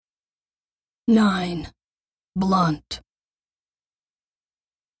9. Blunt.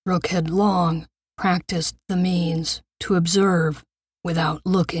 Rook had long practiced the means to observe without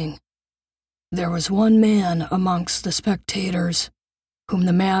looking. There was one man amongst the spectators whom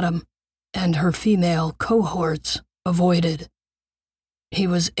the madam and her female cohorts avoided. He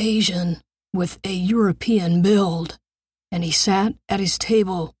was Asian with a European build, and he sat at his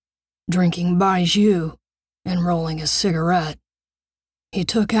table drinking baijiu and rolling a cigarette. He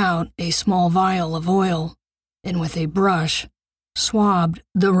took out a small vial of oil and with a brush swabbed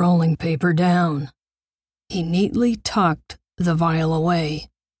the rolling paper down. He neatly tucked the vial away,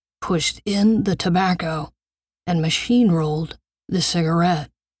 pushed in the tobacco, and machine-rolled the cigarette.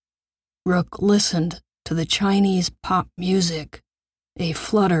 Rook listened to the Chinese pop music, a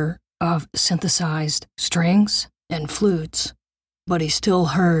flutter of synthesized strings and flutes, but he still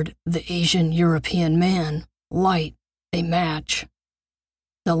heard the Asian European man light a match.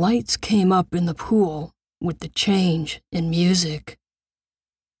 The lights came up in the pool with the change in music.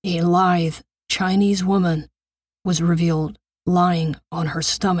 A lithe Chinese woman was revealed lying on her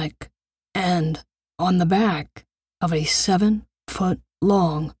stomach and on the back of a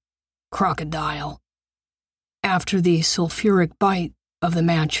 7-foot-long crocodile. After the sulfuric bite of the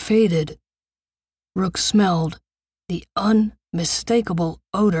match faded, Rook smelled the unmistakable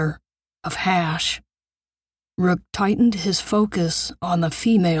odor of hash. Rook tightened his focus on the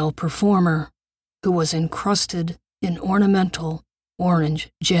female performer, who was encrusted in ornamental orange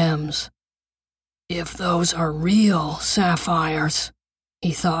gems. If those are real sapphires,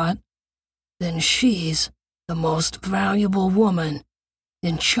 he thought, then she's the most valuable woman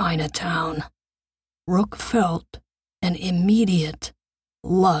in Chinatown. Rook felt an immediate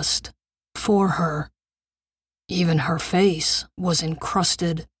lust for her. Even her face was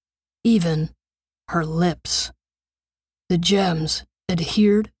encrusted, even her lips. The gems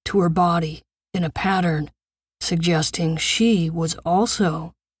adhered to her body in a pattern suggesting she was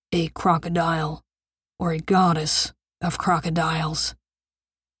also a crocodile or a goddess of crocodiles.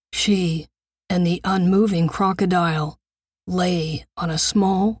 She and the unmoving crocodile lay on a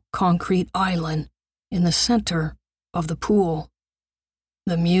small concrete island in the center of the pool.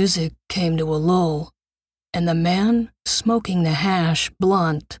 The music came to a lull, and the man smoking the hash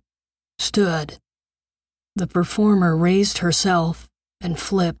blunt stood. The performer raised herself and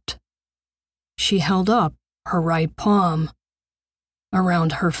flipped. She held up her right palm.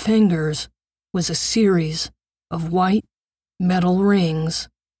 Around her fingers was a series of white metal rings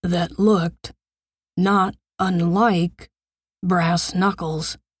that looked not unlike brass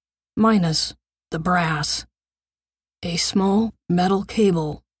knuckles, minus the brass. A small metal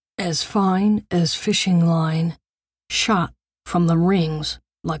cable, as fine as fishing line, shot from the rings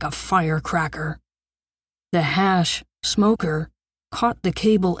like a firecracker. The hash smoker caught the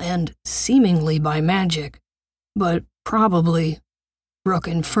cable end seemingly by magic, but probably, Rook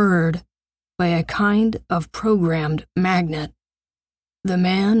inferred, by a kind of programmed magnet. The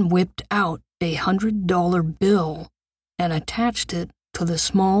man whipped out $100 bill and attached it to the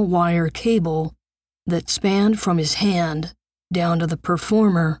small wire cable that spanned from his hand down to the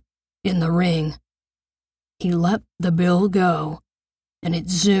performer in the ring. He let the bill go, and it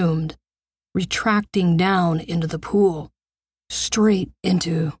zoomed, retracting down into the pool, straight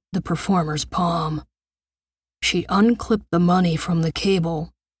into the performer's palm. She unclipped the money from the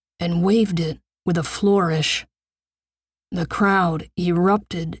cable and waved it with a flourish. The crowd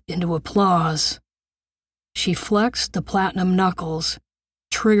erupted into applause. She flexed the platinum knuckles,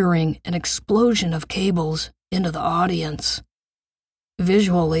 triggering an explosion of cables into the audience.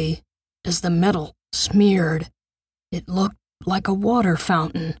 Visually, as the metal smeared, it looked like a water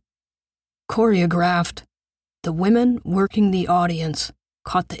fountain. Choreographed, the women working the audience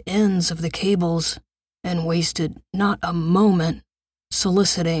caught the ends of the cables and wasted not a moment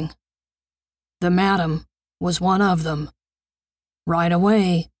soliciting. The madam was one of them. Right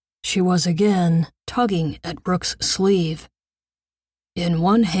away, she was again tugging at Rook's sleeve. In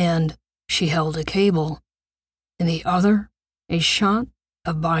one hand, she held a cable, in the other, a shot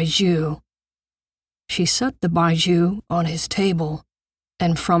of baijiu. She set the baijiu on his table,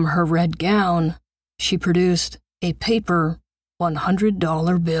 and from her red gown, she produced a paper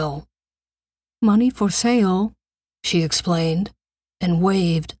 $100 bill. "Money for sale," she explained, and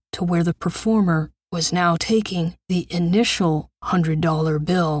waved to where the performer was now taking the initial $100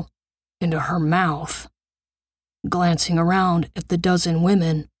 bill into her mouth. Glancing around at the dozen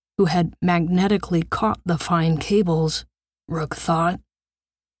women who had magnetically caught the fine cables, Rook thought,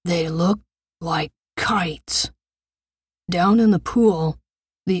 they looked like kites. Down in the pool,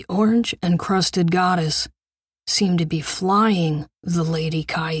 the orange-encrusted goddess seemed to be flying the lady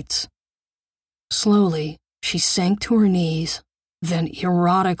kites. Slowly, she sank to her knees, then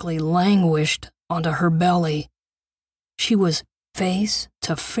erotically languished onto her belly. She was face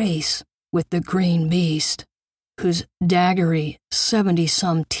to face with the green beast, whose daggery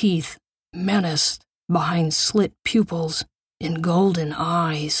 70-some teeth menaced behind slit pupils and golden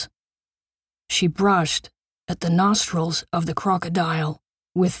eyes. She brushed at the nostrils of the crocodile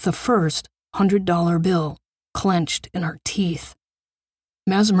with the first $100 bill clenched in her teeth.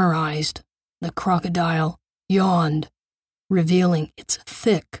 Mesmerized, the crocodile yawned, revealing its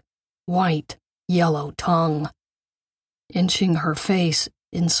thick, white, yellow tongue. Inching her face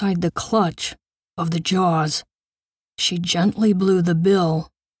inside the clutch of the jaws, she gently blew the bill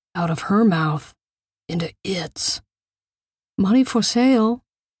out of her mouth into its. "Money for sale,"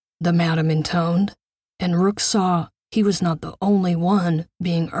 the madam intoned, and Rook saw he was not the only one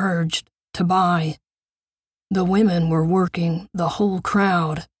being urged to buy. The women were working the whole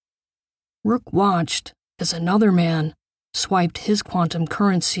crowd. Rook watched as another man swiped his quantum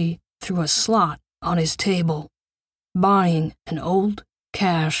currency through a slot on his table, buying an old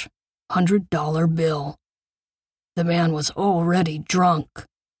cash $100 bill. The man was already drunk,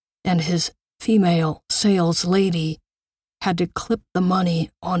 and his female sales lady had to clip the money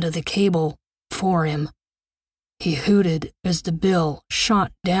onto the cable for him. He hooted as the bill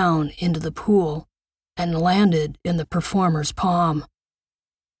shot down into the pool and landed in the performer's palm.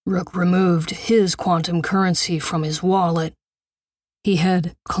 Rook removed his quantum currency from his wallet. He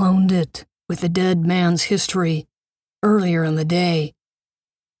had cloned it with the dead man's history earlier in the day.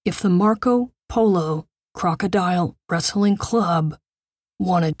 If the Marco Polo Crocodile Wrestling Club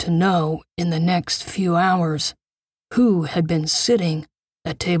wanted to know in the next few hours who had been sitting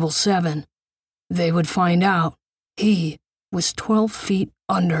at table 7, they would find out he was 12 feet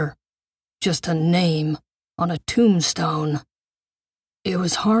under, just a name on a tombstone. It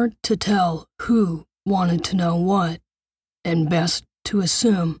was hard to tell who wanted to know what, and best to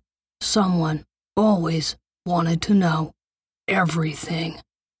assume someone always wanted to know everything.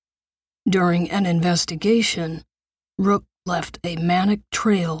 During an investigation, Rook left a manic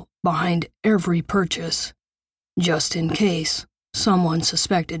trail behind every purchase, just in case someone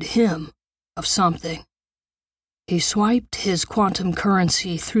suspected him of something. He swiped his quantum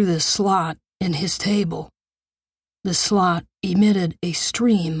currency through the slot in his table. The slot emitted a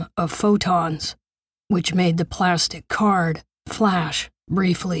stream of photons, which made the plastic card flash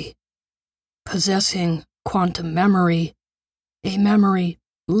briefly. Possessing quantum memory, a memory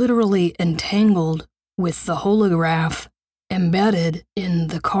literally entangled with the holograph embedded in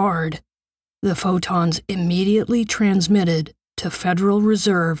the card, the photons immediately transmitted to Federal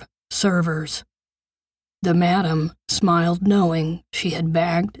Reserve servers. The madam smiled knowing she had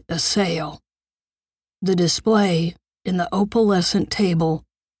bagged a sale. The display in the opalescent table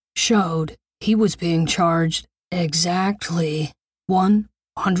showed he was being charged exactly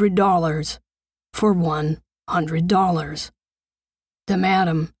 $100 for $100. The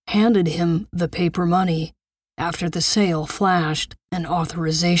madam handed him the paper money after the sale flashed an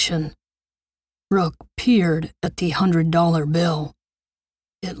authorization. Rook peered at the $100 bill.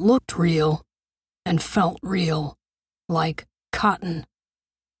 It looked real and felt real, like cotton.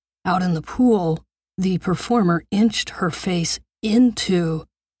 Out in the pool, the performer inched her face into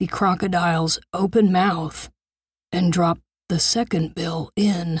the crocodile's open mouth and dropped the second bill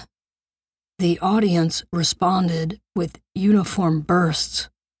in. The audience responded with uniform bursts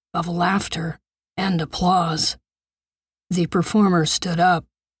of laughter and applause. The performer stood up,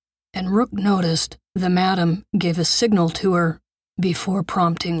 and Rook noticed the madam gave a signal to her before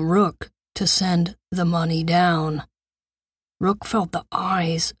prompting Rook to send the money down. Rook felt the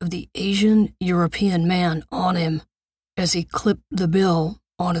eyes of the Asian European man on him as he clipped the bill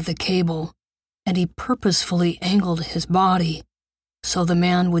onto the cable, and he purposefully angled his body so the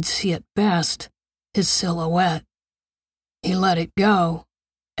man would see at best his silhouette. He let it go,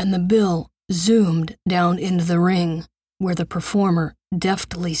 and the bill zoomed down into the ring where the performer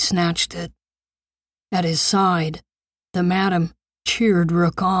deftly snatched it. At his side, the madam cheered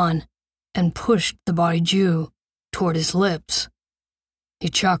Rook on and pushed the Baiju toward his lips. He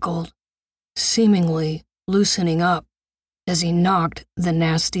chuckled, seemingly loosening up as he knocked the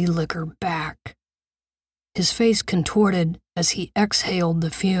nasty liquor back. His face contorted as he exhaled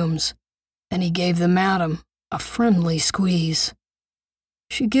the fumes, and he gave the madam a friendly squeeze.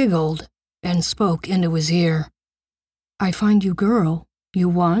 She giggled and spoke into his ear. "I find you girl. You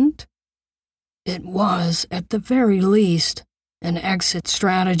want?" It was, at the very least, an exit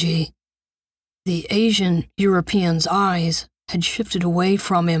strategy. The Asian European's eyes had shifted away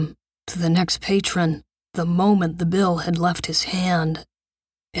from him to the next patron the moment the bill had left his hand.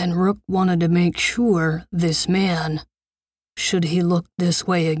 and Rook wanted to make sure this man, should he look this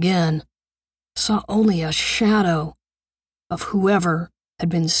way again, saw only a shadow of whoever had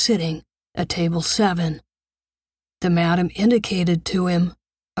been sitting at table 7. The madam indicated to him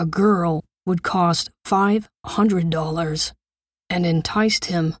a girl would cost $500 and enticed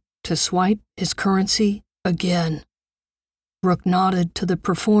him to swipe his currency again. Rook nodded to the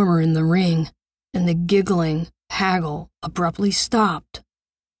performer in the ring, and the giggling haggle abruptly stopped,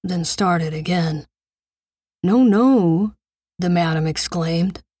 then started again. "No, no," the madam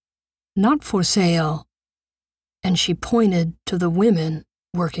exclaimed. "Not for sale." And she pointed to the women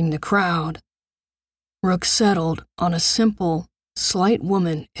working the crowd. Rook settled on a simple, slight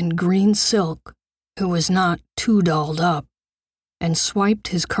woman in green silk who was not too dolled up, and swiped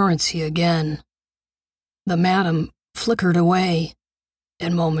his currency again. The madam flickered away,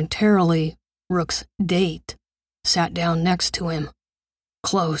 and momentarily Rook's date sat down next to him,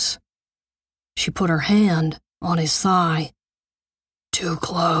 close. She put her hand on his thigh. Too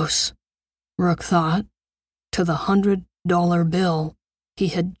close, Rook thought, to the $100 bill he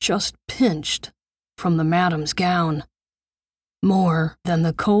had just pinched from the madam's gown. More than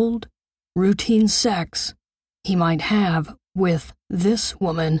the cold, routine sex he might have with this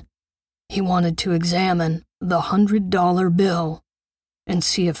woman, he wanted to examine the $100 bill and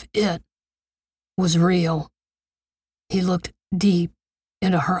see if it was real. He looked deep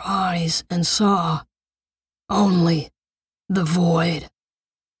into her eyes and saw only the void.